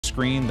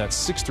screen. That's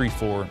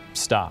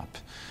 634-STOP.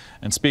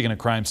 And speaking of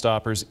Crime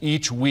Stoppers,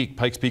 each week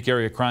Pikes Peak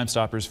Area Crime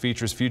Stoppers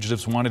features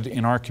fugitives wanted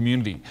in our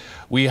community.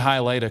 We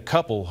highlight a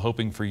couple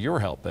hoping for your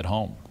help at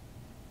home.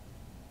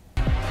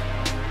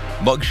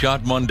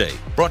 Mugshot Monday,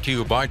 brought to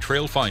you by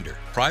Trail Finder,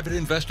 Private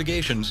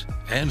Investigations,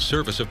 and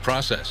Service of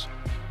Process.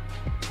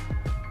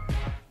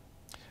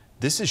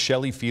 This is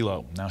Shelly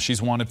Filho. Now,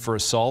 she's wanted for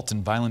assault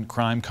and violent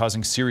crime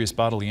causing serious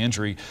bodily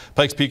injury.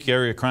 Pikes Peak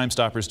Area Crime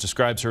Stoppers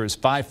describes her as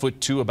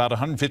 5'2", about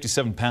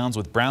 157 pounds,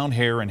 with brown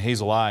hair and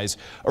hazel eyes.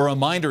 A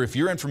reminder, if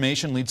your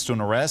information leads to an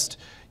arrest,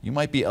 you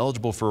might be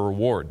eligible for a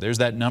reward. There's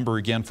that number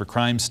again for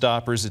Crime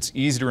Stoppers. It's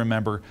easy to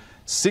remember,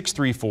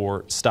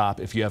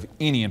 634-STOP if you have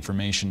any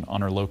information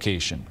on her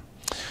location.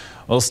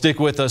 Well, stick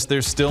with us.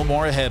 There's still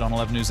more ahead on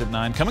 11 News at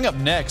 9. Coming up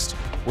next,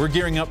 we're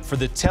gearing up for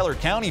the Teller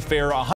County Fair.